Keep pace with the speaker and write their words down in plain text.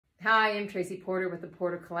Hi, I'm Tracy Porter with the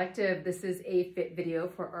Porter Collective. This is a fit video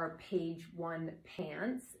for our page 1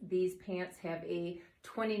 pants. These pants have a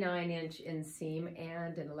 29-inch inseam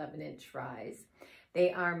and an 11-inch rise.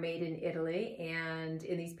 They are made in Italy, and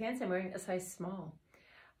in these pants I'm wearing a size small.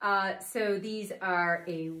 So these are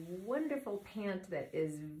a wonderful pant that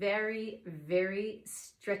is very, very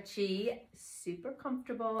stretchy, super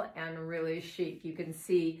comfortable, and really chic. You can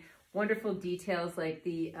see wonderful details like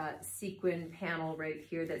the sequin panel right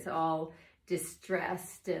here that's all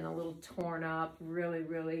distressed and a little torn up. Really,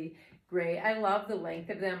 really great. I love the length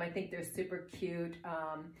of them. I think they're super cute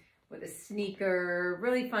with a sneaker.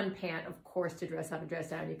 Really fun pant, of course, to dress up and dress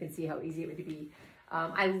down. You can see how easy it would be.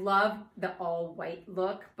 I love the all white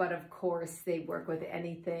look, but of course they work with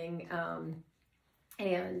anything.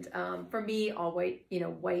 For me, all white,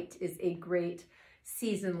 white is a great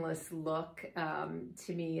seasonless look.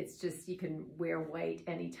 To me, it's just, you can wear white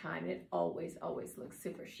anytime and it always looks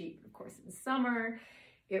super chic. Of course, in summer,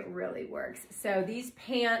 it really works. So these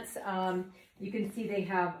pants, you can see they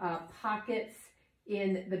have pockets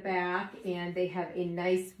in the back, and they have a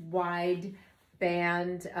nice wide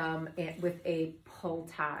band with a pull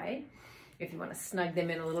tie. If you want to snug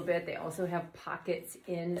them in a little bit, they also have pockets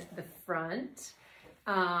in the front.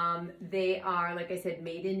 They are, like I said,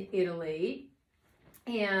 made in Italy.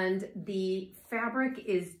 And the fabric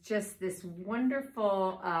is just this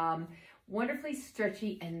wonderful, wonderfully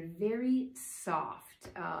stretchy and very soft.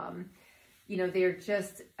 They're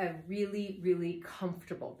just a really, really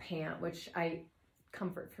comfortable pant, which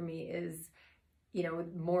comfort for me is,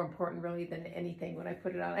 more important really than anything. When I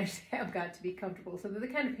put it on, I just have got to be comfortable. So they're the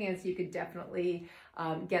kind of pants you could definitely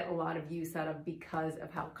get a lot of use out of because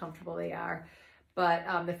of how comfortable they are.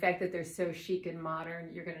 But the fact that they're so chic and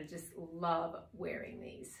modern, you're gonna just love wearing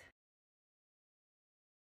these.